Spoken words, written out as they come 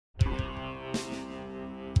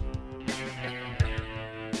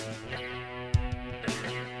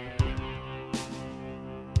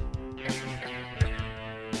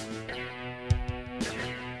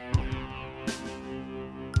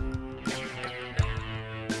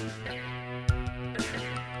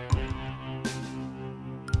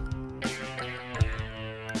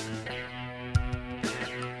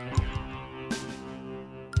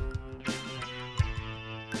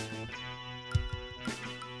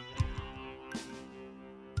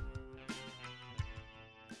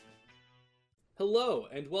Hello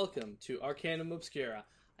and welcome to Arcanum Obscura.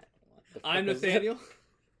 The fuck I'm was Nathaniel.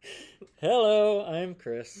 Hello, I'm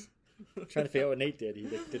Chris. Trying to figure out what Nate did. He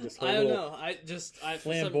did this whole I don't little know. I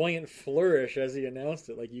flamboyant flourish as he announced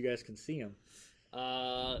it, like you guys can see him.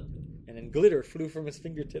 And And then glitter flew from his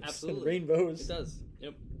fingertips absolutely, and rainbows. it does.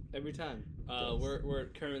 Yep, every time. We're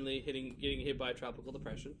currently getting hit by a tropical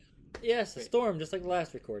depression. Yes, a Great. storm, just like the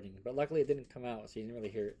last recording. But luckily it didn't come out, so you didn't really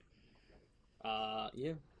hear it.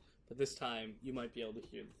 Yeah, but this time you might be able to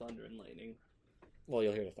hear the thunder and lightning. Well,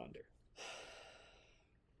 you'll hear the thunder.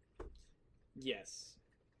 Yes.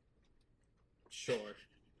 Sure.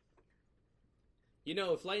 You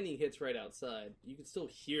know, if lightning hits right outside, you can still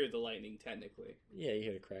hear the lightning technically. Yeah, you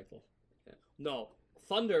hear the crackle. Yeah. No,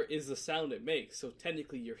 thunder is the sound it makes, so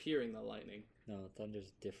technically you're hearing the lightning. No,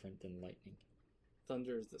 thunder's different than lightning.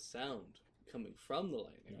 Thunder is the sound coming from the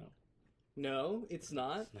lightning. No. No, it's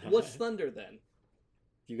not. It's not. What's thunder then?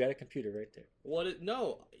 You got a computer right there.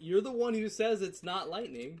 No, you're the one who says it's not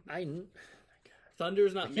lightning. Oh Thunder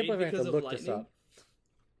is I not can't made believe I have because to of look lightning. this up.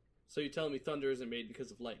 So you're telling me thunder isn't made because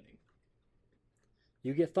of lightning?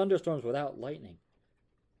 You get thunderstorms without lightning.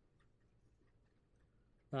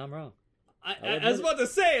 No, I'm wrong. I was about to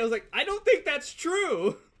say, I was like, I don't think that's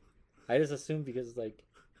true. I just assumed because like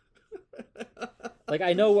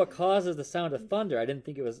I know what causes the sound of thunder. I didn't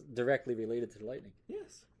think it was directly related to lightning.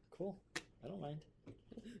 Yes. Cool. I don't mind.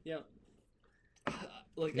 Yeah.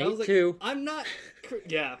 Like Nate I was like, too. I'm not.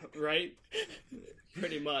 Yeah. Right.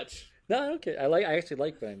 Pretty much. No, I don't care. I actually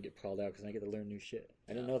like when I get called out because I get to learn new shit.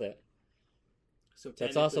 I didn't know that. So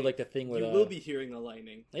That's also technically, like the thing with you will be hearing the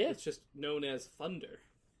lightning. Yeah. It's just known as thunder.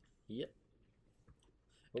 Yep.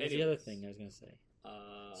 What was the other thing I was gonna say?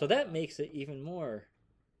 So that makes it even more.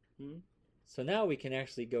 Hmm? So now we can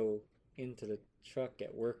actually go into the truck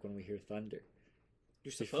at work when we hear thunder.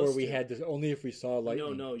 You're supposed Before we to. had this, only if we saw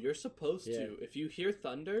lightning. No, you're supposed Yeah. to. If you hear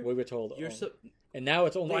thunder, We were told. you're and now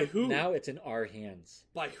it's only By who? now it's in our hands.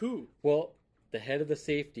 by who? Well, the head of the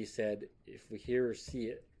safety said if we hear or see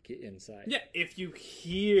it, get inside. Yeah, if you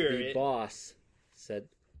hear The it, boss said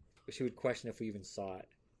she would question if we even saw it.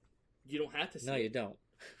 you don't have to see No, it. you don't.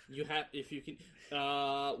 You have if you can.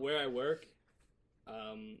 Where I work,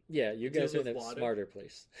 Yeah, you Deals guys are in with a water. smarter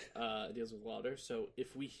place. deals with water. So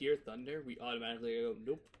if we hear thunder, we automatically go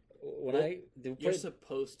nope. When Well, the You're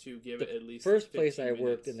supposed to give it at least. first place 15 I worked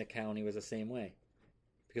minutes. in the county was the same way,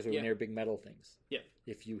 because we were Yeah. near big metal things. Yeah.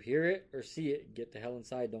 If you hear it or see it, get the hell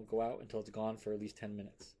inside. Don't go out until it's gone for at least 10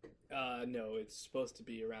 minutes. No, it's supposed to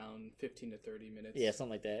be around 15 to 30 minutes. Yeah,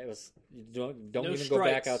 something like that. It was. You don't No even go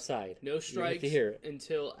back strikes. outside. No You have strikes to hear it.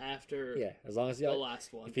 until after Yeah, as long as the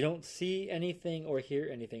last one. if you don't see anything or hear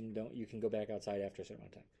anything, you can go back outside after a certain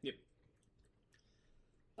amount of time.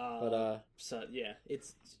 But So yeah,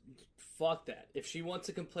 it's fuck that. If she wants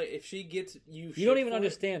to complain, if she gets you, you don't even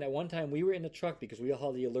understand. At one time, we were in the truck because we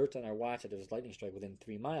all had the alerts on our watch that there was a lightning strike within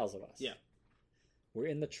 3 miles of us. Yeah. We're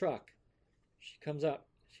in the truck. She comes up.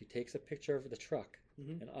 She takes a picture of the truck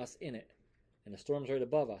Mhm. and us in it, and the storm's right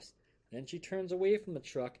above us. Then she turns away from the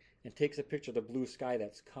truck and takes a picture of the blue sky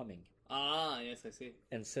that's coming Ah, yes, I see.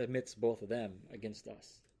 and submits both of them against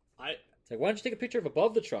us. I It's like, why don't you take a picture of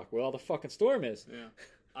above the truck where all the fucking storm is? yeah,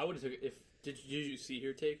 I would have took it if did you see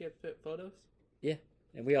her take it photos?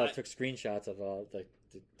 And we all I- took screenshots of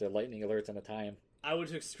the lightning alerts on the time. I would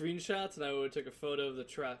have took screenshots and I would have took a photo of the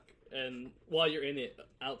truck and while you're in it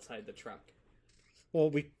outside the truck. Well,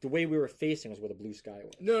 the way we were facing was where the blue sky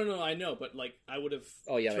was. No, I know, but like I would have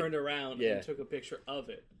turned around yeah. and took a picture of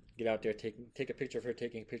it. Get out there, take a picture of her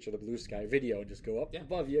taking a picture of the blue sky video, and just go up Yeah.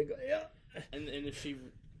 above you and go, yeah. And if she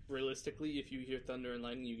realistically, if you hear thunder and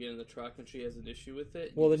lightning, you get in the truck and she has an issue with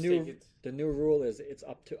it. Well, you the just new take it- the new rule is it's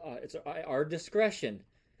up to it's our discretion.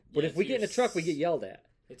 But Yeah, if we it's get in your the truck, we get yelled at.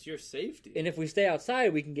 It's your safety. And if we stay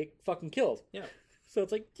outside, we can get fucking killed. Yeah. So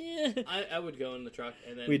it's like, yeah. I would go in the truck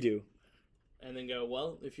and then We do. and then go.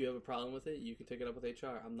 Well, if you have a problem with it, you can take it up with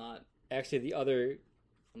HR. I'm not Actually, the other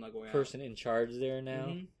going person in charge there now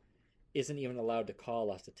Mhm. isn't even allowed to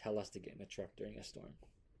call us to tell us to get in the truck during a storm.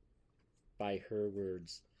 By her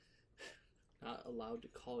words. Not allowed to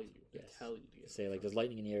call you to Yes. tell you to get Say, in the like, there's truck.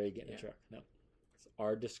 lightning in the area, get in Yeah. the truck. No. It's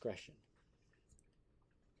our discretion.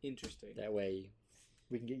 Interesting. That way,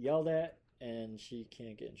 we can get yelled at, and she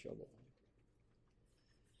can't get in trouble.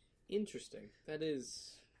 Interesting. That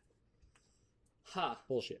is. Ha.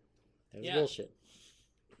 Bullshit. That was Yeah. bullshit.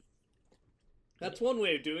 That's one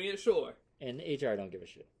way of doing it. Sure. And HR don't give a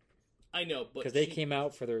shit. I know, but Because they she- came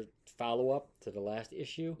out for their follow-up to the last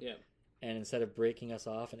issue, Yeah. and instead of breaking us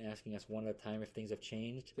off and asking us one at a time if things have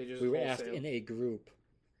changed, They just we were asked wholesale. in a group.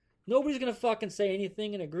 Nobody's going to fucking say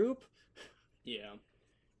anything in a group. Yeah.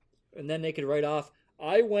 and then they could write off,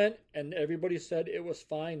 I went and everybody said it was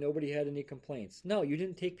fine. Nobody had any complaints. No, you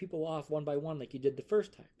didn't take people off one by one like you did the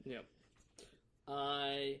first time. Yep.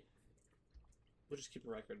 I will just keep a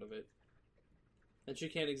record of it. And she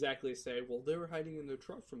can't exactly say, well, they were hiding in their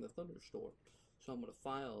truck from the thunderstorm, so I'm going to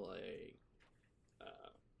file a...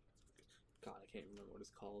 God, I can't remember what it's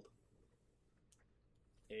called.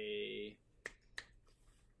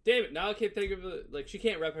 Damn it, now I can't think of it. Like, she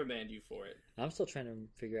can't reprimand you for it. I'm still trying to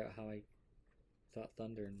figure out how I thought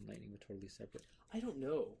thunder and lightning were totally separate. I don't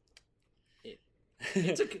know.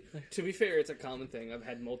 To be fair, it's a common thing. I've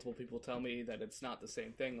had multiple people tell me that it's not the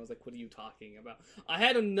same thing. I was like, what are you talking about? I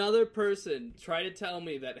had another person try to tell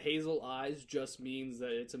me that hazel eyes just means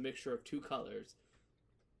that it's a mixture of two colors.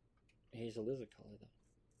 Hazel is a color, though.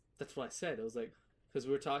 That's what I said. I was like, because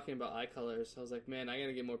we were talking about eye colors. I was like, man, I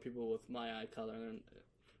gotta get more people with my eye color. And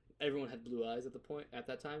everyone had blue eyes at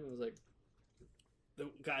that time. I was like,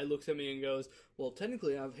 the guy looks at me and goes, well,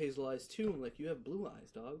 technically I have hazel eyes too. I'm like, you have blue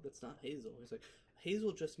eyes, dog. That's not hazel. He's like,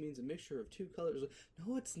 hazel just means a mixture of two colors. I was like,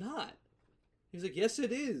 no, it's not. He's like, yes,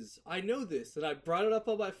 it is. I know this. And I brought it up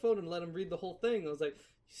on my phone and let him read the whole thing. I was like, you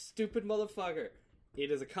stupid motherfucker.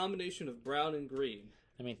 It is a combination of brown and green.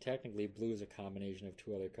 I mean, technically, blue is a combination of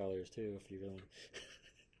two other colors, too, if you really...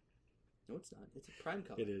 No, it's not. It's a prime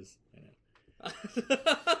color. It is. I know.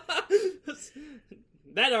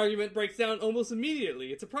 That argument breaks down almost immediately.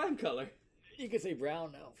 It's a prime color. You could say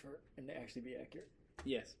brown now and to actually be accurate.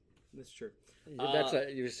 Yes, that's true.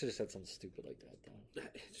 You should have said something stupid like that, though.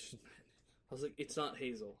 I was like, it's not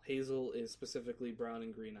hazel. Hazel is specifically brown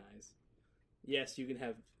and green eyes. Yes, you can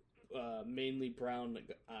have mainly brown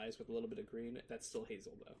eyes with a little bit of green. That's still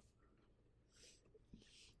hazel, though.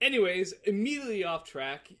 Anyways, immediately off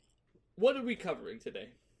track. What are we covering today?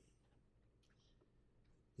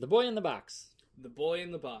 The Boy in the Box. The Boy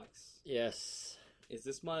in the Box. Yes. Is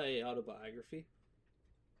this my autobiography?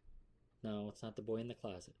 No, it's not The Boy in the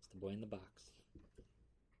Closet. It's The Boy in the Box.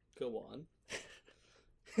 Go on.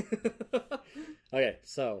 Okay,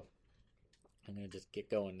 so I'm going to just get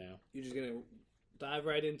going now. You're just going to dive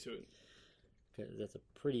right into it. Because that's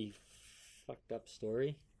a pretty fucked up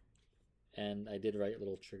story. And I did write a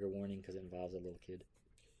little trigger warning because it involves a little kid.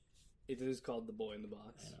 It is called The Boy in the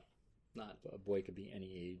Box. I know. Not a boy could be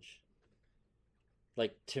any age.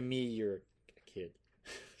 Like, to me, you're a kid.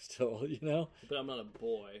 Still, you know? But I'm not a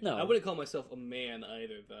boy. No. I wouldn't call myself a man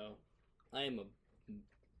either, though. I am a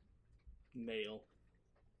male.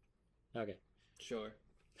 Okay. Sure.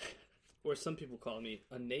 Or some people call me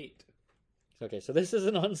a Nate. Okay, so this is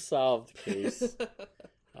an unsolved case.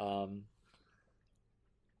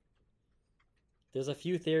 There's a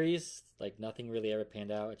few theories, like nothing really ever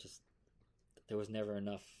panned out. It just, there was never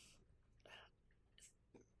enough.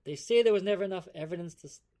 They say there was never enough evidence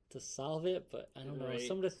to solve it, but I don't know. Right.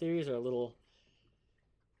 Some of the theories are a little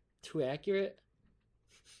too accurate.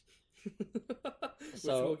 Which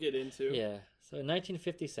we'll get into. Yeah. So in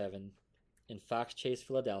 1957, in Fox Chase,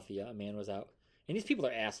 Philadelphia, a man was out. And these people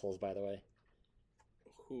are assholes, by the way.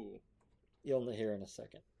 Who? You'll hear in a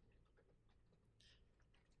second.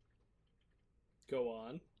 Go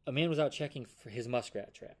on. A man was out checking for his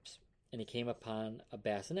muskrat traps, and he came upon a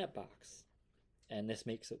bassinet box. And this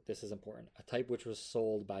is important. A type which was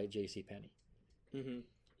sold by JCPenney. Mm-hmm.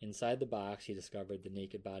 Inside the box, he discovered the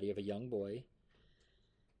naked body of a young boy.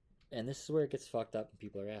 And this is where it gets fucked up and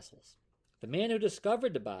people are assholes. The man who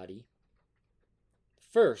discovered the body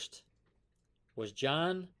first was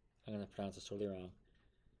John, I'm going to pronounce this totally wrong,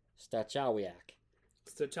 Stachowiak.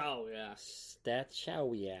 Stachowiak.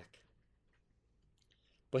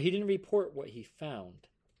 But he didn't report what he found.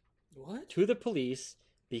 What? To the police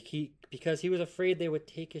because he was afraid they would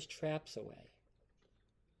take his traps away.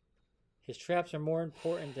 His traps are more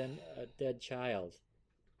important than a dead child.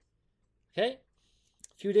 Okay?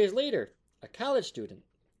 A few days later, a college student,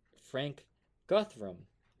 Frank Guthrum,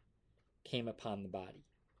 came upon the body.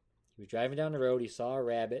 He was driving down the road. He saw a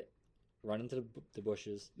rabbit run into the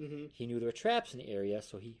bushes. Mm-hmm. He knew there were traps in the area,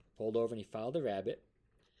 so he pulled over and he followed the rabbit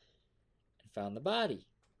and found the body.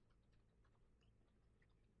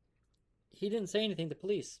 He didn't say anything to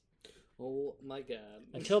police. Oh, my God.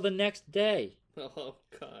 Until the next day. Oh,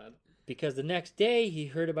 God. Because the next day he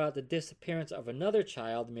heard about the disappearance of another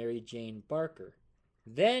child, Mary Jane Barker.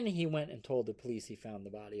 Then he went and told the police he found the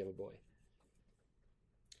body of a boy.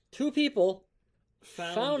 Two people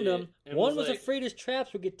found him. One was afraid his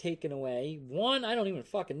traps would get taken away. One, I don't even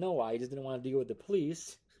fucking know why. He just didn't want to deal with the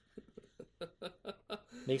police.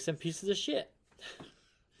 Make some pieces of shit.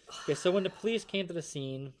 Okay, so when the police came to the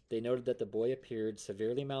scene, they noted that the boy appeared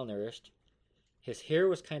severely malnourished. His hair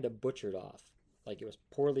was kind of butchered off. Like it was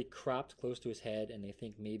poorly cropped close to his head, and they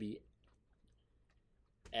think maybe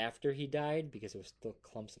after he died because there was still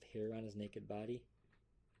clumps of hair on his naked body.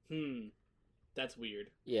 That's weird.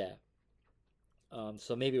 Yeah.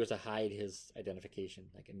 So maybe it was to hide his identification,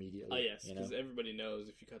 like, immediately. Oh, yes, you know? because everybody knows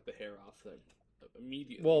if you cut the hair off, then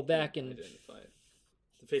immediately. Well, you back can in identify it.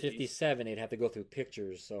 The 50s. 57, they'd have to go through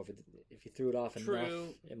pictures. So if you threw it off True. enough,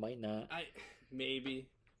 it might not. Maybe.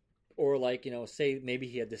 Or like, say maybe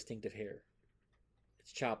he had distinctive hair.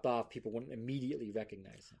 It's chopped off. People wouldn't immediately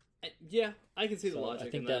recognize him. Yeah, I can see the So logic.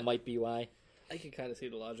 I think in that might be why. I can kind of see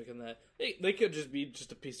the logic in that. They could just be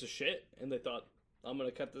just a piece of shit, and they thought, "I'm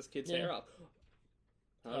gonna cut this kid's hair off."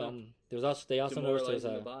 I don't know. They also noticed there was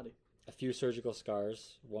Demoralizing the body. a few surgical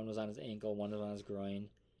scars. One was on his ankle, one was on his groin,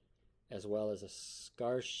 as well as a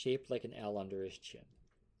scar shaped like an L under his chin.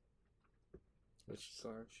 Which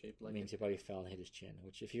Scar shaped like means he probably fell and hit his chin.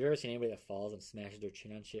 Which, if you've ever seen anybody that falls and smashes their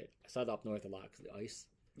chin on shit, I saw it up north a lot because of the ice.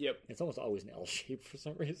 Yep. It's almost always an L shape for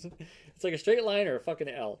some reason. It's like a straight line or a fucking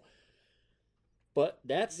L. But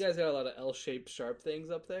that's You guys got a lot of L-shaped sharp things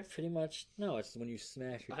up there. pretty much no. It's when you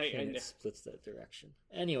smash your I chin, know. it splits that direction.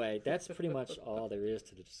 Anyway, that's pretty much all there is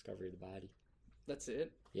to the discovery of the body. That's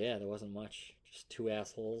it. Yeah, there wasn't much. Just two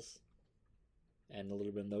assholes and a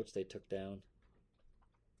little bit of notes they took down.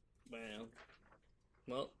 Wow.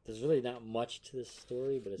 Well, There's really not much to this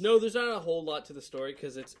story, but it's no, there's not a whole lot to the story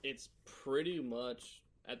because it's pretty much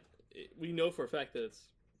we know for a fact that it's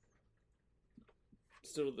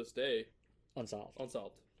still to this day unsolved.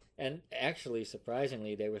 unsolved. And actually,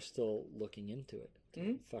 surprisingly, they were still looking into it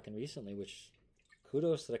Mhm. fucking recently, which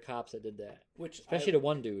kudos to the cops that did that. Which Especially the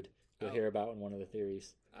one dude you'll Oh. hear about in one of the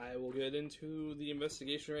theories. I will get into the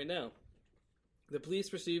investigation right now. The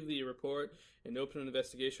police received the report and opened an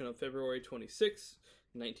investigation on February 26,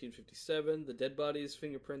 1957. The dead body's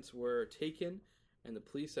fingerprints were taken, and the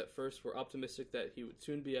police at first were optimistic that he would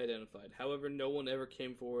soon be identified. However, no one ever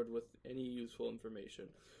came forward with any useful information.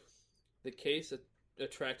 The case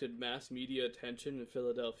attracted mass media attention in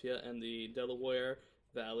Philadelphia and the Delaware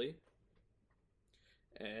Valley,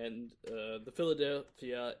 and the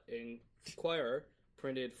Philadelphia Inquirer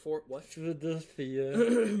printed what? Philadelphia.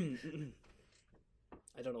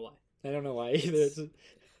 I don't know why. I don't know why either.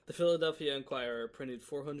 The Philadelphia Inquirer printed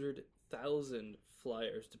 400,000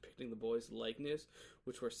 flyers depicting the boy's likeness,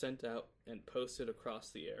 which were sent out and posted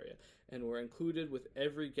across the area, and were included with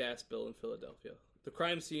every gas bill in Philadelphia. The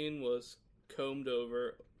crime scene was combed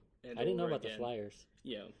over and I didn't know over about again. the flyers.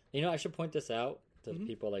 Yeah. I should point this out to the Mhm.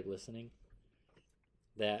 people like listening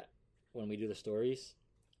that when we do the stories,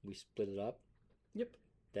 we split it up. Yep.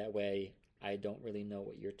 That way, I don't really know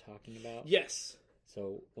what you're talking about. Yes.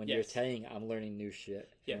 So when Yes. you're saying, I'm learning new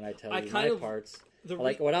shit. Yeah. When I tell I you kind my of- parts, The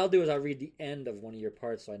like what I'll do is I'll read the end of one of your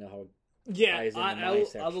parts so I know how yeah, ties into I my will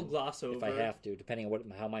section, gloss over if I have to, depending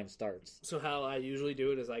on how mine starts. So how I usually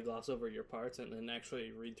do it is I gloss over your parts and then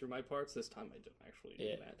actually read through my parts. This time I don't actually do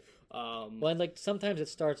Yeah. that. Well, and like sometimes it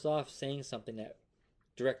starts off saying something that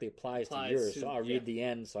directly applies to yours, so I'll read the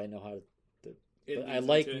end so I know how to. it But I leads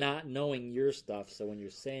like into it. not knowing your stuff, so when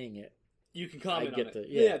you're saying it, You can comment I get on it. to-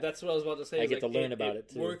 yeah. yeah. That's what I was about to say. I is, get to learn about it,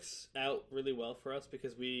 too. Works out really well for us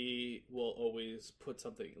because we will always put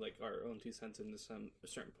something like our own 2 cents into some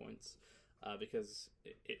certain points because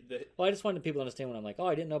well, I just wanted people to understand when I'm like, oh,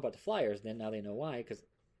 I didn't know about the flyers. Then now they know why because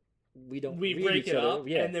we don't. we read break each it other. up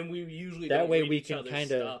Yeah, and then we usually that don't way read we each can other's kind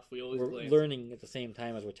of stuff. We always we're glance. learning at the same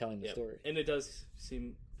time as we're telling the Yep. story. And it does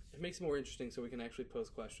seem. It makes it more interesting so we can actually pose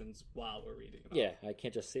questions while we're reading it. Yeah, I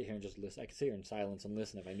can't just sit here and just listen. I could sit here in silence and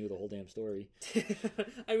listen if I knew the whole damn story.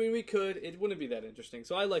 I mean, we could. It wouldn't be that interesting.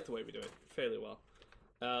 So I like the way we do it fairly well.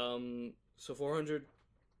 So 400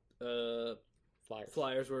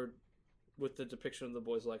 flyers were with the depiction of the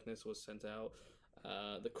boy's likeness was sent out.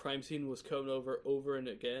 The crime scene was combed over and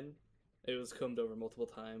again. It was combed over multiple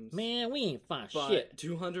times. Man, we ain't find By shit.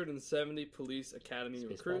 270 police academy Spaceballs?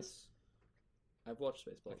 recruits. I've watched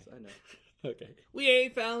Spaceballs. Okay. I know. Okay. We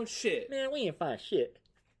ain't found shit. Man, we ain't find shit.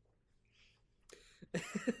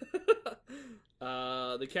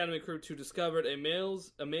 The academy crew too discovered a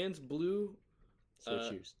man's blue Suede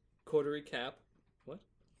shoes. corduroy cap. What?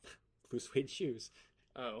 Blue suede shoes.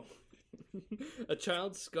 Oh. A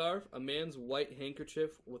child's scarf, a man's white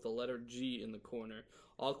handkerchief with a letter G in the corner.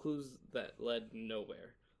 All clues that led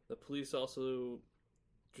nowhere. The police also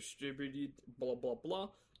distributed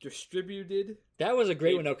That was a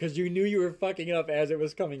great one though, because you knew you were fucking it up as it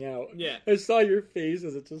was coming out. Yeah. I saw your face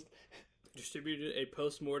as it just. distributed a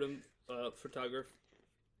post-mortem photograph.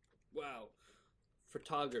 Wow.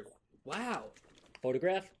 Wow.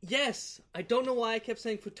 Photograph? Yes. I don't know why I kept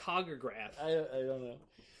saying photograph. I don't know.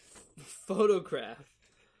 Photograph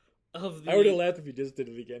of the I would have laughed if you just did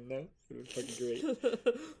it again, though. It was fucking great.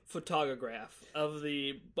 photograph of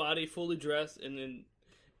the body fully dressed and in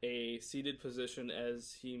a seated position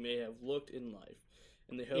as he may have looked in life,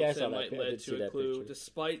 in the hopes that it might lead to a clue.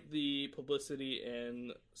 Despite the publicity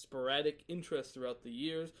and sporadic interest throughout the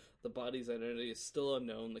years, the body's identity is still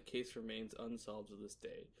unknown. The case remains unsolved to this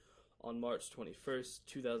day. On March 21st,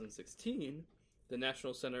 2016, the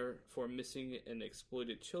National Center for Missing and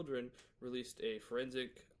Exploited Children released a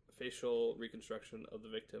forensic facial reconstruction of the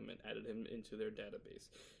victim and added him into their database.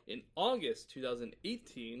 In August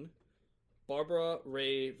 2018, Barbara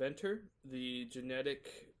Ray Venter, the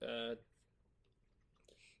genetic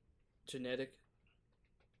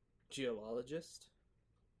genealogist,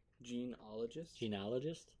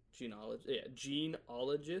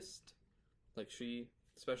 like she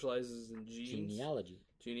specializes in genes. Genealogy.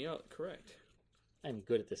 Correct. I'm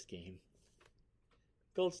good at this game.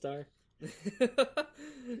 Gold star.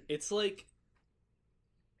 It's like,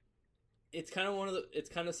 it's kind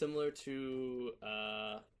of similar to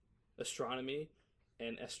astronomy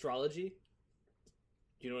and astrology.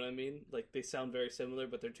 You know what I mean? Like, they sound very similar,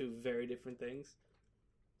 but they're two very different things.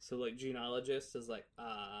 So, like, genealogist is like,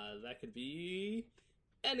 that could be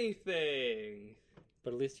anything.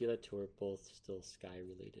 But at least the other two are both still sky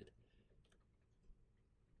related.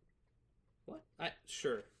 What?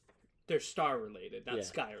 Sure. They're star related, not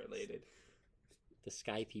sky related. The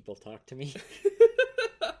sky people talk to me.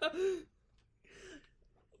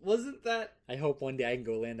 Wasn't that... I hope one day I can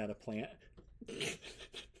go land on a plant.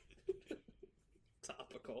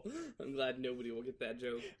 Topical. I'm glad nobody will get that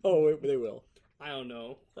joke. Oh, they will. I don't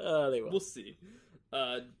know. They will. We'll see.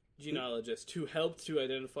 Genealogist who helped to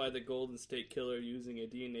identify the Golden State Killer using a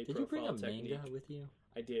DNA Did profile technique. Did you bring a manga with you?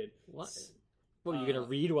 I did. What? What, were you going to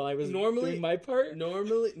read while I was doing my part?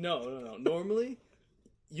 Normally, no. Normally,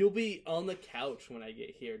 you'll be on the couch when I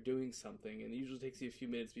get here doing something, and it usually takes you a few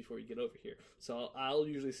minutes before you get over here. So I'll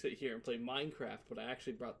usually sit here and play Minecraft, but I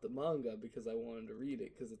actually brought the manga because I wanted to read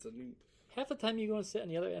it, because it's a new... Half the time you go and sit on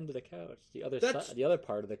the other end of the couch. The other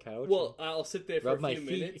part of the couch. Well, I'll sit there for a few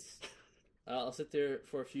minutes. I'll sit there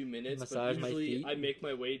for a few minutes, massage but usually my feet. I make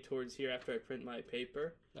my way towards here after I print my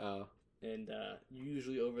paper. Oh. And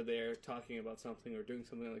usually over there talking about something or doing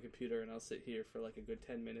something on the computer, and I'll sit here for like a good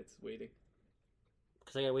 10 minutes waiting.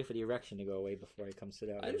 Because I gotta wait for the erection to go away before I come sit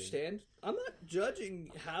out. I understand. I'm not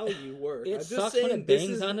judging how you work. It I'm just sucks saying when it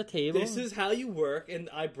bangs on the table. This is how you work, and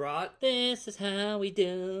I brought... This is how we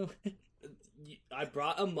do. I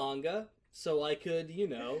brought a manga so I could,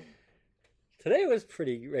 Today was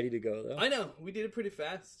pretty ready to go, though. I know. We did it pretty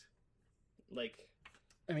fast. Like...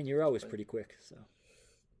 I mean, you're always pretty quick, so...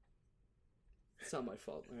 It's not my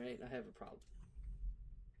fault, alright? I have a problem.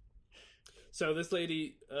 So this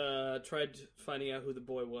lady tried finding out who the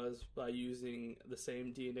boy was by using the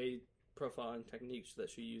same DNA profiling techniques that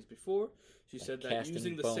she used before. She said that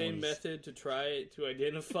using the same method to try to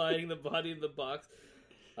identifying the body in the box...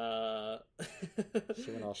 she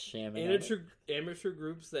went all shamming. Amateur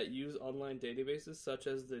groups that use online databases such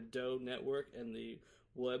as the Doe Network and the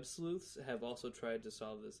Web Sleuths have also tried to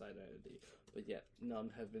solve this identity, but yet none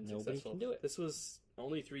have been successful. Nobody can do it. This was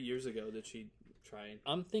only 3 years ago that she tried.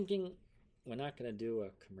 I'm thinking we're not going to do a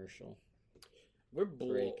commercial. We're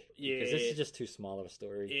break. Yeah, because this is just too small of a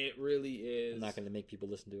story. It really is. I'm not going to make people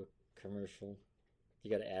listen to a commercial. You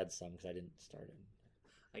got to add some because I didn't start it.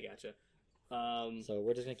 I gotcha. So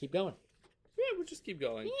we're just going to keep going. Yeah, we'll just keep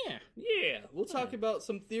going. Yeah. We'll talk about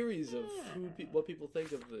some theories of what people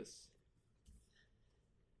think of this.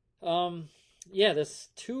 There's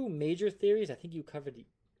two major theories. I think you covered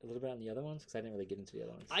a little bit on the other ones because I didn't really get into the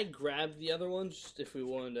other ones. I grabbed the other ones just if we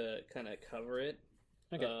wanted to kind of cover it.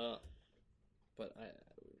 Okay. But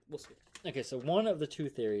we'll see. Okay, so one of the two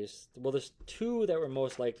theories. Well, there's two that were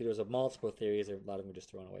most likely. There's multiple theories. A lot of them were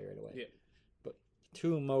just thrown away right away. Yeah. But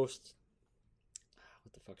two most.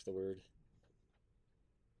 What the fuck's the word?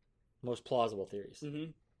 Most plausible theories.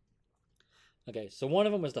 Mm-hmm. Okay, so one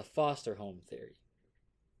of them was the foster home theory.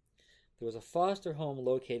 There was a foster home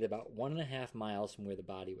located about 1.5 miles from where the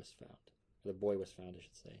body was found. Or the boy was found, I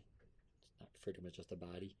should say. It's not referred to him as just a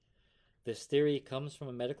body. This theory comes from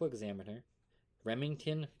a medical examiner,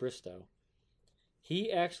 Remington Bristow.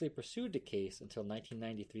 He actually pursued the case until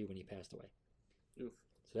 1993 when he passed away. Oof.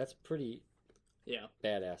 So that's pretty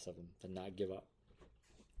badass of him to not give up.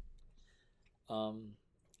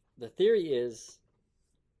 The theory is,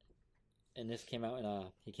 and this came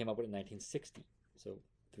out he came up with it in 1960, so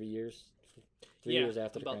 3 years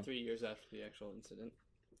after the crime. About 3 years after the actual incident.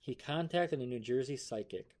 He contacted a New Jersey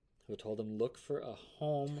psychic who told him look for a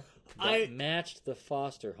home that I- matched the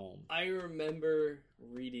foster home. I remember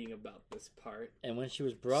reading about this part And when she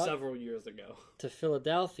was brought several years ago. to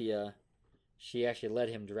Philadelphia, she actually led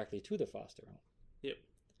him directly to the foster home. Yep.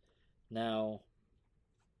 Now,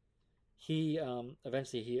 he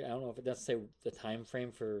eventually I don't know if it doesn't say the time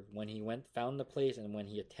frame for when he found the place and when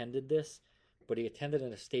he attended this, but he attended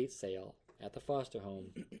an estate sale at the foster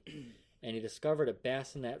home, and he discovered a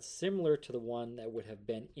bassinet similar to the one that would have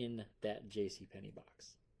been in that JCPenney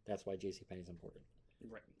box. That's why JCPenney's important.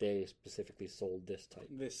 Right. They specifically sold this type.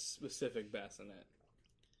 This specific bassinet.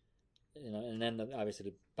 And then obviously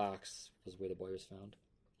the box was where the boy was found.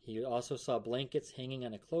 He also saw blankets hanging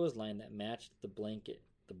on a clothesline that matched the blanket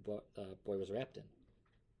the boy was wrapped in.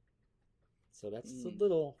 So that's a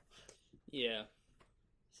little... Yeah.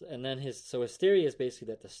 And then his theory is basically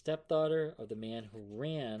that the stepdaughter of the man who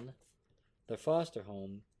ran the foster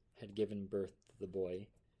home had given birth to the boy,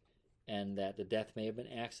 and that the death may have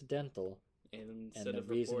been accidental. And instead the of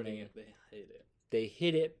reason reporting it, they hid it. They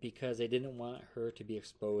hid it because they didn't want her to be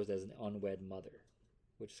exposed as an unwed mother,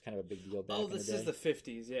 which is kind of a big deal back in the day. This is the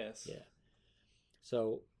 50s, yes. Yeah.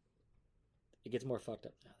 So it gets more fucked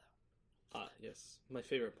up now, though. Yes. My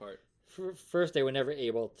favorite part. First, they were never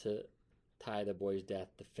able to tie the boy's death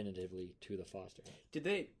definitively to the foster home. Did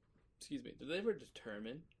they ever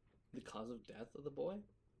determine the cause of death of the boy?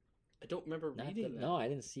 I don't remember reading that. No, I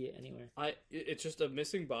didn't see it anywhere. It's just a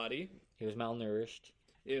missing body. He was malnourished.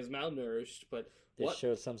 It was malnourished, but They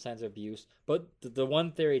showed some signs of abuse. But the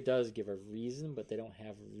one theory does give a reason, but they don't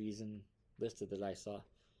have a reason listed that I saw.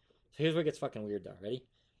 So here's where it gets fucking weird, though. Ready?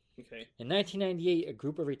 Okay. In 1998, a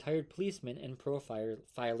group of retired policemen and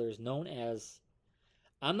profilers known as...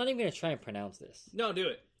 I'm not even going to try and pronounce this. No, do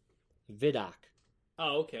it. VIDOC.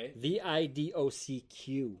 Oh, okay.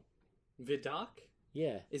 VIDOCQ. VIDOC?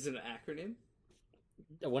 Yeah. Is it an acronym?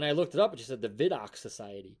 When I looked it up, it just said the VIDOC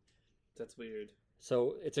Society. That's weird.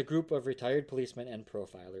 So it's a group of retired policemen and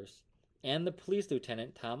profilers, and the police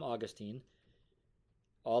lieutenant, Tom Augustine,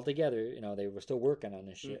 all together, they were still working on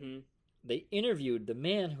this shit. Mm-hmm. They interviewed the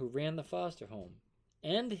man who ran the foster home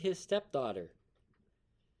and his stepdaughter,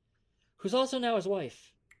 who's also now his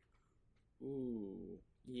wife. Ooh.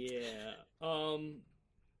 Yeah.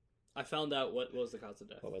 I found out what was the cause of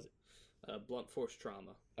death. What was it? Blunt force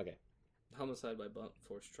trauma. Okay. Homicide by blunt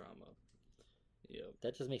force trauma. Yep.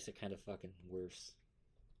 That just makes it kind of fucking worse.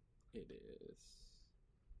 It is.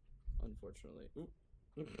 Unfortunately. Ooh.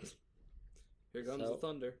 Here comes the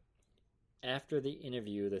thunder. After the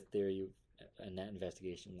interview, the theory and that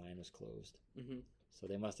investigation line was closed. Mm-hmm. So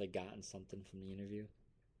they must have gotten something from the interview.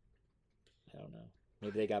 I don't know.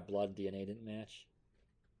 Maybe they got blood DNA didn't match.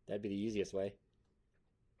 That'd be the easiest way.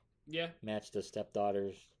 Yeah. Match the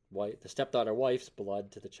stepdaughter wife's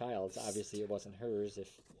blood to the child's. Obviously, it wasn't hers. If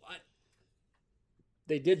what?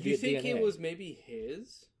 They did you get think DNA. It was maybe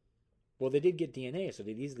his? Well, they did get DNA, so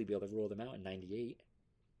they'd easily be able to rule them out in 98.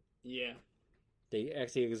 Yeah. They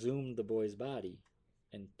actually exhumed the boy's body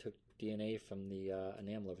and took DNA from the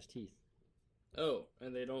enamel of his teeth. Oh,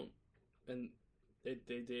 and they don't... And they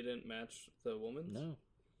didn't match the woman's? No.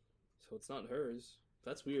 So it's not hers.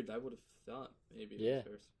 That's weird. I would have thought maybe it was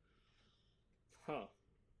hers. Huh.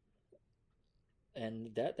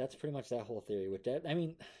 And that's pretty much that whole theory.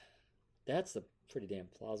 That's a pretty damn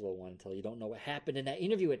plausible one until you don't know what happened in that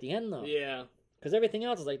interview at the end, though. Yeah. Because everything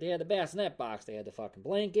else is like, they had the bassinet box, they had the fucking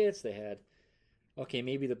blankets, they had... Okay,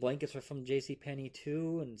 maybe the blankets were from JCPenney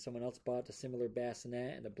too, and someone else bought a similar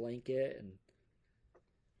bassinet and a blanket,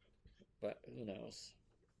 but who knows?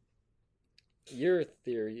 Your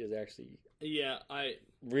theory is actually... Yeah,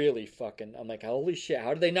 really fucking... I'm like, holy shit,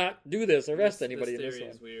 how did they not do this? Arrest anybody in this theory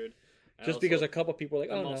one? is weird. Because a couple people are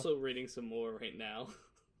like, I'm also reading some more right now.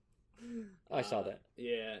 I saw that.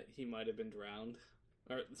 Yeah, he might have been drowned.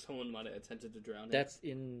 Or someone might have attempted to drown him. That's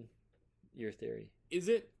in your theory. Is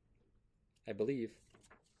it? I believe.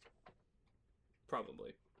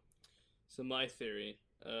 Probably. So my theory.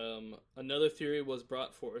 Another theory was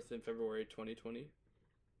brought forth in February 2020.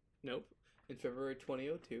 Nope. In February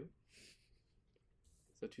 2002.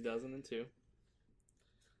 So 2002.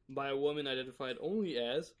 By a woman identified only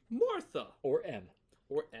as Martha. Or M.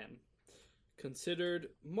 Considered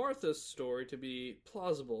Martha's story to be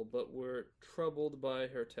plausible, but were troubled by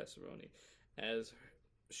her testimony, as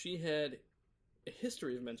she had a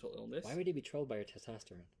history of mental illness. Why would he be troubled by her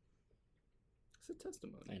testosterone? It's a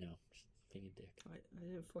testimony. I know. Just being a dick. I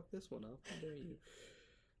didn't fuck this one up. How dare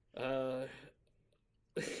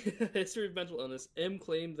you? History of mental illness. M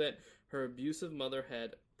claimed that her abusive mother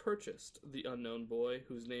had purchased the unknown boy,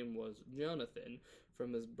 whose name was Jonathan,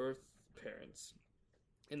 from his birth parents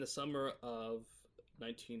in the summer of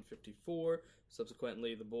 1954.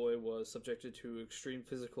 Subsequently, the boy was subjected to extreme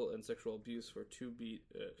physical and sexual abuse for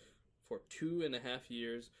 2.5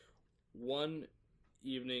 years. One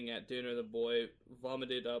evening at dinner, the boy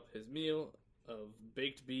vomited up his meal of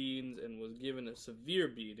baked beans and was given a severe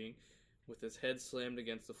beating with his head slammed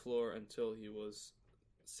against the floor until he was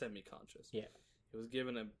semi-conscious. Yeah. He was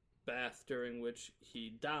given a bath during which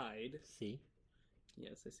he died. See?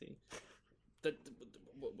 Yes, I see.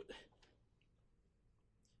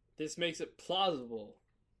 This makes it plausible.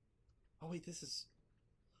 Oh, wait, this is...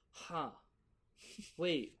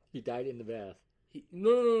 Wait. He died in the bath.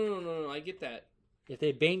 No, I get that. If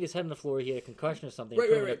they banged his head on the floor, he had a concussion or something, Right,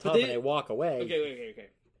 put him right, in a right. tub, But and they walk away. Okay.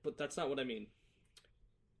 But that's not what I mean.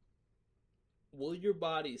 Will your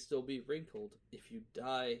body still be wrinkled if you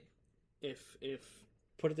die? If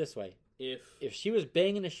Put it this way. if If she was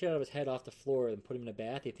banging the shit out of his head off the floor and put him in a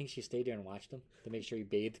bath, you think she stayed there and watched him to make sure he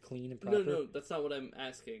bathed clean and proper? No, that's not what I'm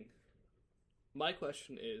asking. My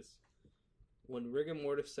question is, when rigor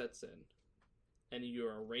mortis sets in, and you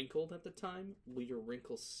are wrinkled at the time, will your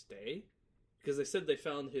wrinkles stay? Because they said they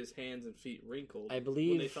found his hands and feet wrinkled I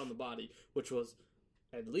believe when they found the body, which was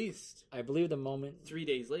at least I believe the moment 3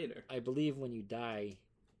 days later. I believe when you die,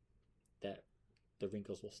 that the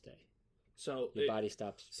wrinkles will stay. So Your body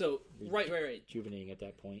stops right. rejuvenating at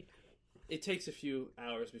that point. It takes a few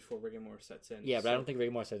hours before rigor mortis sets in. Yeah, but I don't think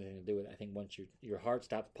rigor mortis has anything to do with it. I think once your heart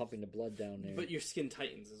stops pumping the blood down there. But your skin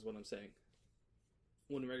tightens, is what I'm saying.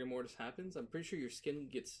 When rigor mortis happens, I'm pretty sure your skin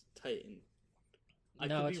gets tightened.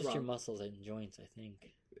 No, it's just your muscles and joints, I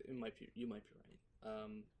think. It might be. You might be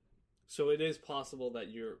right. So it is possible that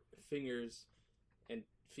your fingers and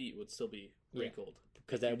feet would still be wrinkled.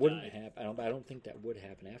 Because that wouldn't happen. I don't think that would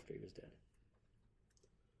happen after he was dead.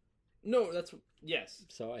 No, yes.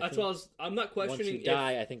 So that's why I'm not questioning. Once you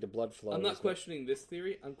die, I think the blood flow. I'm not questioning this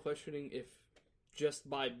theory. I'm questioning if just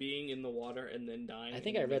by being in the water and then dying. I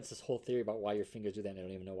think I read this whole theory about why your fingers do that, and I don't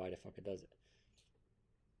even know why the fuck it does it.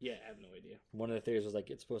 Yeah, I have no idea. One of the theories was like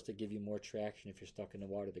it's supposed to give you more traction if you're stuck in the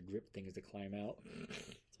water. The grip things to climb out.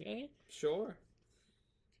 It's like, okay. Sure.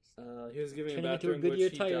 He was giving a Turning bath into a during which he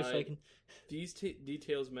Goodyear tire died. so I can... These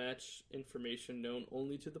details match information known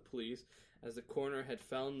only to the police, as the coroner had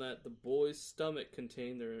found that the boy's stomach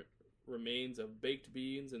contained the remains of baked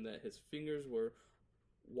beans and that his fingers were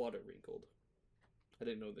water wrinkled. I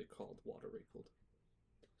didn't know they called water wrinkled.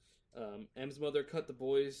 M's mother cut the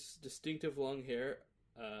boy's distinctive long hair,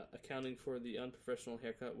 accounting for the unprofessional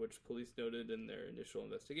haircut, which police noted in their initial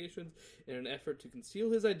investigations, in an effort to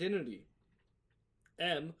conceal his identity.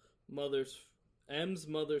 M's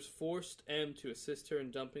mother forced M to assist her in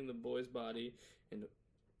dumping the boy's body in the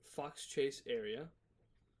Fox Chase area.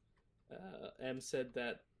 M said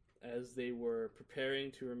that as they were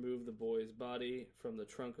preparing to remove the boy's body from the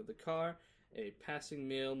trunk of the car, a passing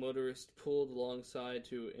male motorist pulled alongside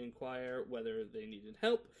to inquire whether they needed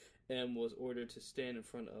help. M was ordered to stand in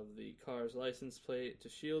front of the car's license plate to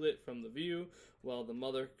shield it from the view, while the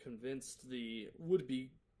mother convinced the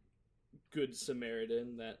would-be Good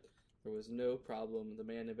Samaritan that there was no problem. The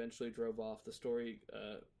man eventually drove off. The story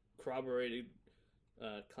corroborated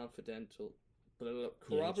confidential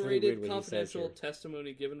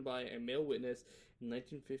testimony given by a male witness in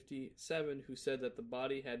 1957 who said that the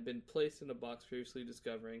body had been placed in a box previously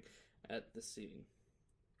discarded at the scene.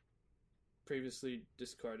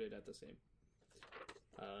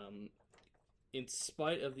 In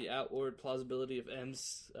spite of the outward plausibility of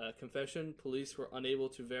M's confession, police were unable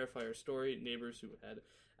to verify her story. Neighbors who had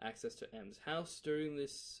access to M's house during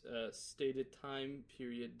this stated time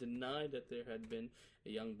period denied that there had been a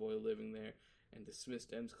young boy living there and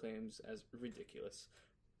dismissed M's claims as ridiculous.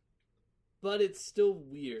 But it's still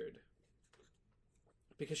weird.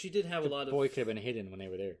 Because she did have a lot of... The boy could have been hidden when they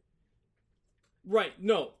were there. Right,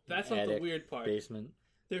 no, that's not Attic, the weird part. Basement.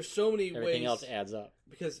 There's so many Everything ways... else adds up.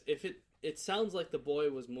 Because if it sounds like the boy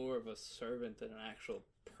was more of a servant than an actual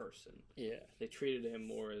person. Yeah. They treated him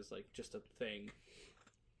more as like just a thing.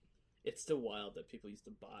 It's still wild that people used to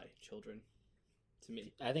buy children. To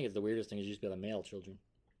me, I think it's the weirdest thing is you used to be able to mail children.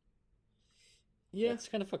 Yeah, it's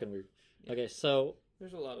kind of fucking weird. Yeah. Okay, so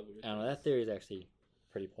there's a lot of weird. I don't know. That theory is actually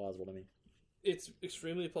pretty plausible to me. It's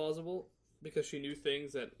extremely plausible because she knew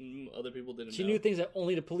things that other people didn't. She know. knew things that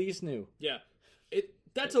only the police knew. Yeah,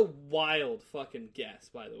 that's a wild fucking guess,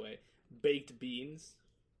 by the way. Baked beans.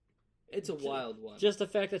 It's a wild one. Just the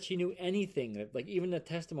fact that she knew anything, like even the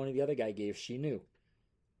testimony the other guy gave, she knew.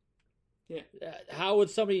 Yeah. How would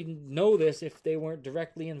somebody know this if they weren't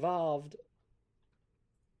directly involved?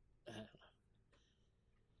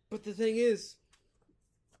 But the thing is,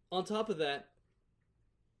 on top of that,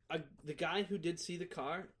 the guy who did see the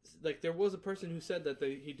car, like there was a person who said that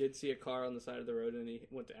he did see a car on the side of the road and he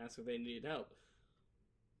went to ask if they needed help.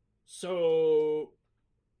 So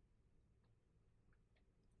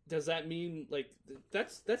does that mean like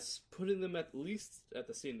that's putting them at least at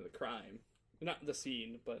the scene of the crime? Not the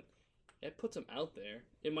scene, but it puts them out there.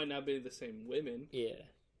 It might not be the same women. Yeah.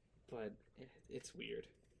 But it's weird.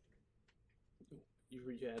 You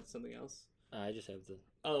had something else? I just have the...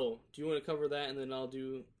 Oh, do you want to cover that and then I'll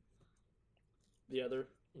do the other?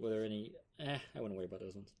 Were there any... I wouldn't worry about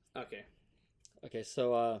those ones. Okay. Okay,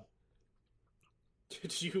 so,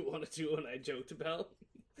 Did you want to do what I joked about?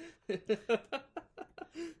 the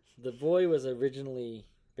boy was originally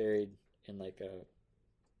buried in, like,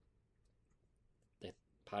 the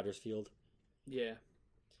potter's field. Yeah.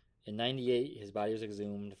 In 98, his body was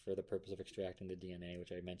exhumed for the purpose of extracting the DNA,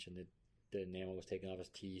 which I mentioned. The enamel was taken off his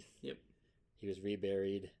teeth. Yep. He was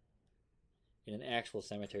reburied in an actual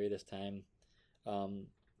cemetery this time. A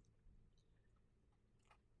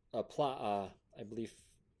plot, I believe...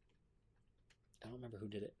 I don't remember who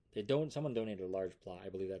did it. Someone donated a large plot, I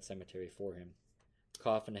believe, that cemetery for him.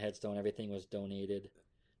 Coffin, headstone, everything was donated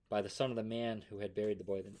by the son of the man who had buried the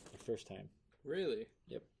boy the first time. Really?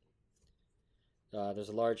 Yep. There's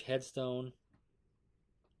a large headstone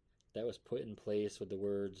that was put in place with the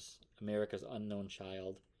words America's Unknown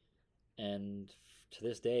Child, and to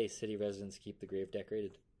this day city residents keep the grave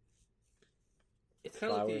decorated. It's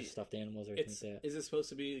kind of flowers, like stuffed animals, everything like that. Is it supposed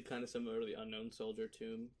to be kind of similar to the Unknown Soldier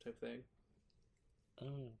tomb type thing? I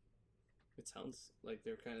don't know. It sounds like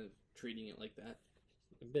they're kind of treating it like that.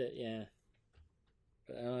 A bit, yeah.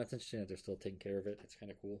 But I don't know, it's interesting that they're still taking care of it. It's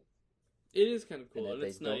kind of cool. It is kind of cool, and and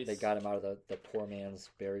it's nice. They got him out of the poor man's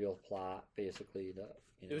burial plot, basically.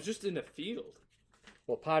 It was just in a field.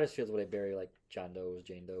 Well, Potter's Field's where they bury, like, John Does,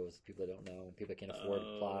 Jane Does, people that don't know, people that can't afford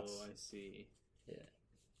plots. Oh, I see. Yeah.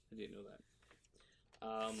 I didn't know that.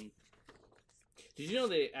 Did you know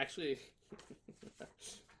they actually...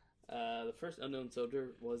 the first Unknown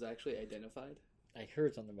Soldier was actually identified? I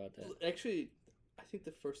heard something about that. Actually, I think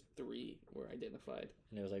the first 3 were identified.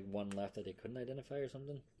 And there was, like, one left that they couldn't identify or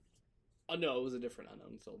something? Oh, no, it was a different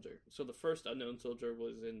Unknown Soldier. So the first Unknown Soldier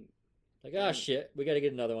was in... Like, shit, we gotta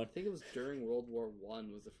get another one. I think it was during World War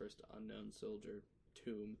One was the first Unknown Soldier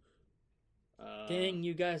tomb. Dang,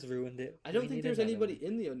 you guys ruined it. I don't think there's anybody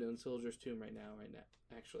in the Unknown Soldier's tomb right now,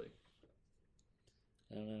 actually.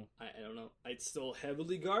 I don't know. I don't know. It's still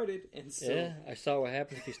heavily guarded, and so... Yeah, I saw what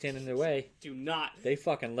happens if you stand in their way. Do not... They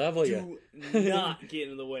fucking level you. Do not get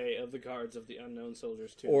in the way of the guards of the Unknown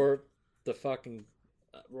Soldier's tomb. Or the fucking...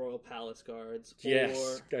 Royal Palace guards.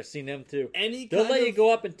 Yes, I've seen them too. They'll let you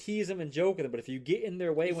go up and tease them and joke with them, but if you get in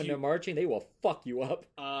their way when they're marching, they will fuck you up.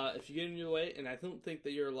 If you get in your way, and I don't think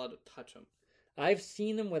that you're allowed to touch them. I've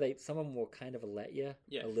seen them where some of them will kind of let you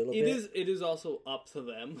a little bit. It is also up to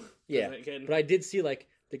them. Yeah, but I did see like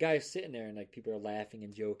the guy sitting there and like people are laughing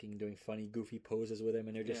and joking, doing funny, goofy poses with him,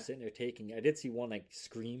 and they're just sitting there taking. I did see one like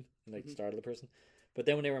scream and like startle the person. But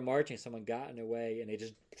then when they were marching, someone got in their way, and they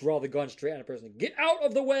just draw the gun straight on the person. Get out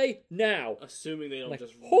of the way now! Assuming they don't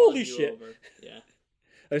just holy run shit! You over. Yeah,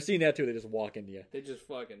 I've seen that too. They just walk into you. They just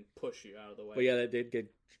fucking push you out of the way. But yeah, they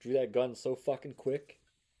drew that gun so fucking quick.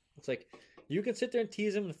 It's like you can sit there and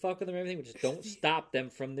tease them and fuck with them and everything, but just don't stop them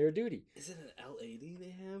from their duty. Is it an L80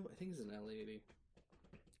 they have? I think it's an L80.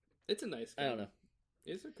 It's a nice gun. I don't know.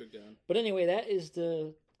 It's a good gun. But anyway, that is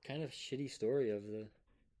the kind of shitty story of the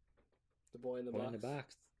boy in the box. In the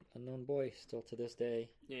box. Unknown boy, still to this day.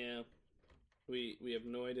 Yeah. We have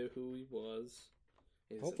no idea who he was.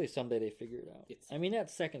 Hopefully someday they figure it out. I mean, that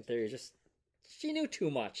second theory is just... She knew too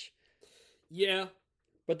much. Yeah.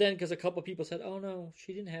 But then, because a couple people said, oh no,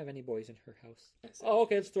 she didn't have any boys in her house. SA. Oh,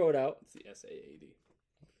 okay, let's throw it out. It's the SA-80.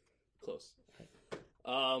 Close.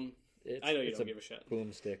 I know you don't give a shit.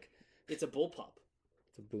 Boomstick. It's a bullpup.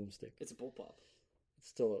 It's a boomstick. It's a bullpup. It's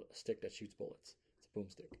still a stick that shoots bullets. It's a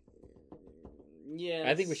boomstick. Yeah.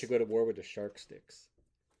 I think we should go to war with the shark sticks.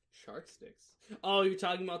 Shark sticks? Oh, you're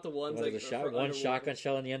talking about the ones like one shotgun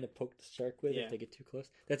shell in the end to poke the shark with if they get too close.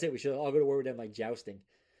 That's it. We should all go to war with them like jousting.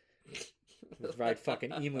 Let's ride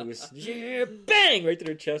fucking emus. Yeah, bang! Right to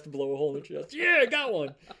their chest, blow a hole in their chest. Yeah, got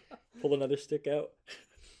one. Pull another stick out.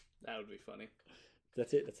 That would be funny.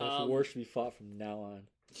 That's it. That's how the war should be fought from now on.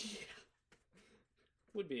 Yeah.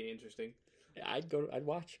 Would be interesting. I'd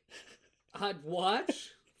watch. I'd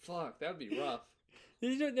watch? Fuck, that would be rough.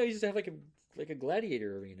 You just have like a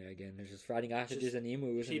gladiator arena again. There's just fighting ostriches and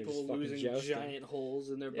emus. People and losing jousting. giant holes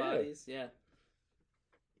in their bodies. Yeah.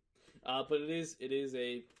 But it is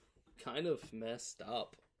a kind of messed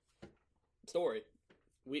up story.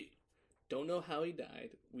 don't know how he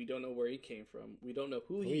died. We don't know where he came from. We don't know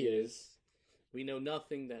who Who he he is. is. We know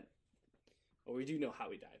nothing that... Or we do know how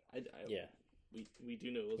he died. Yeah. We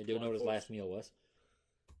do know. It was We do know what his blunt last force. meal was.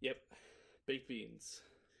 Yep. Baked beans.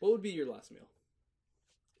 What would be your last meal?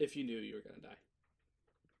 If you knew you were going to die.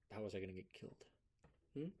 How was I going to get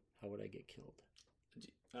killed? How would I get killed?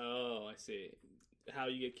 Oh, I see. How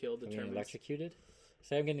you get killed I'm getting determines... electrocuted?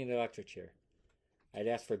 Say I'm getting an electric chair. I'd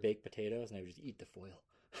ask for baked potatoes and I would just eat the foil.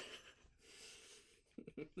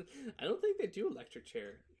 I don't think they do electric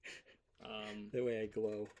chair. The way I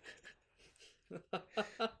glow.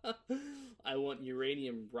 I want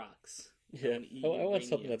uranium rocks. Yeah. eat I want uranium.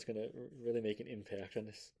 something that's going to really make an impact on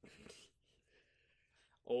this.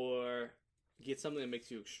 Or get something that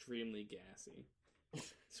makes you extremely gassy.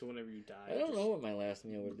 So whenever you die... I don't just- know what my last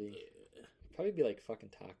meal would be. Probably be like fucking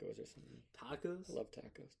tacos or something. Tacos? I love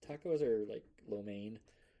tacos. Tacos are like lo mein.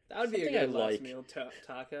 That would be something a good I last like. meal.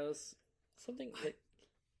 Tacos. Something like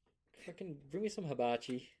fucking bring me some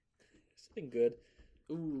hibachi. Something good.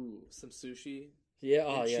 Ooh, some sushi. Yeah,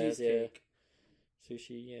 oh and yeah, yeah. cheesecake.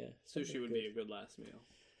 Sushi, yeah. Sushi Something would good. be a good last meal.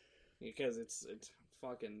 Because it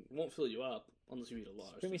fucking won't fill you up unless you eat a lot.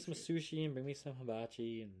 Just of bring me some sushi and bring me some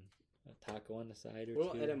hibachi and a taco on the side or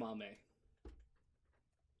What two. about edamame?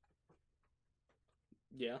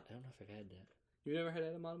 Yeah, I don't know if I've had that. you've never had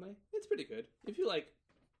edamame? It's pretty good if you like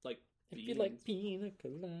If beans. you like pina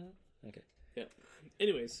colada. Okay. Yeah.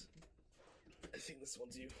 Anyways, I think this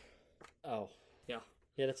one's you. Oh. Yeah.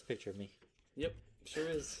 Yeah, that's a picture of me. Yep, sure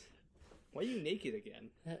is. Why are you naked again?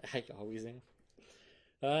 I always am.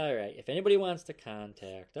 All right. If anybody wants to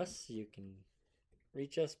contact us, you can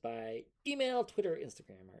reach us by email, Twitter,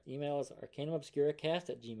 Instagram. Our email is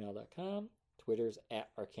arcanumobscuracast@gmail.com. Twitter's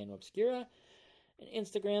 @arcanumobscura. And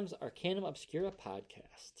Instagram's Arcanum Obscura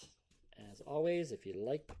Podcast. As always, if you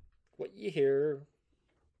like what you hear,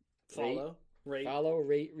 Rate, follow,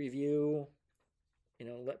 rate, review,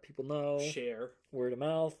 let people know. share. Word of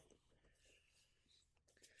mouth.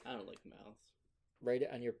 I don't like mouths. Write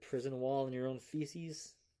it on your prison wall in your own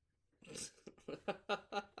feces.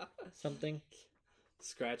 Something.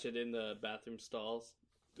 Scratch it in the bathroom stalls.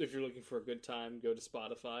 If you're looking for a good time, go to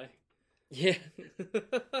Spotify. Yeah.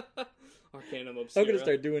 Arcanum I'm Obscura. going to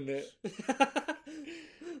start doing that.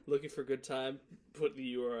 Looking for a good time, put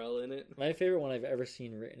the URL in it. My favorite one I've ever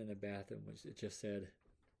seen written in a bathroom was it just said,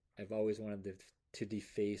 I've always wanted to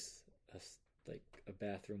deface a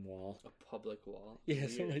bathroom wall. A public wall. Yeah, Weird.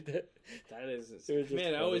 something like that. That is... It was just Man,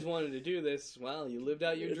 I funny. always wanted to do this. Well, you lived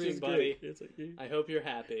out your It's dream, just buddy. great. It's like, you I hope you're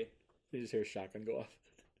happy. just hear a shotgun go off.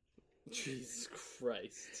 Jesus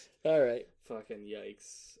Christ. All right. Fucking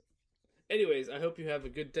yikes. Anyways, I hope you have a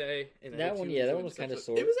good day. And I That hope one, you yeah, that enjoyed one was this kinda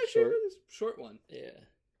episode. short- It was actually short. a really short one. Yeah.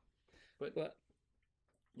 But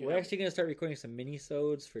you We're know, actually going to start recording some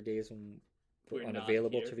mini-sodes for days when we're We're not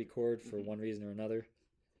unavailable here. to record for Mhm. one reason or another.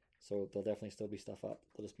 So there'll definitely still be stuff up.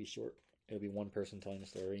 They'll just be short. It'll be one person telling a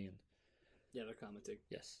story, and yeah, they're commenting.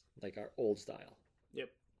 yes, like our old style.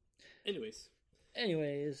 Yep. Anyways,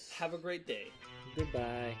 Anyways, have a great day.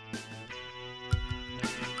 goodbye.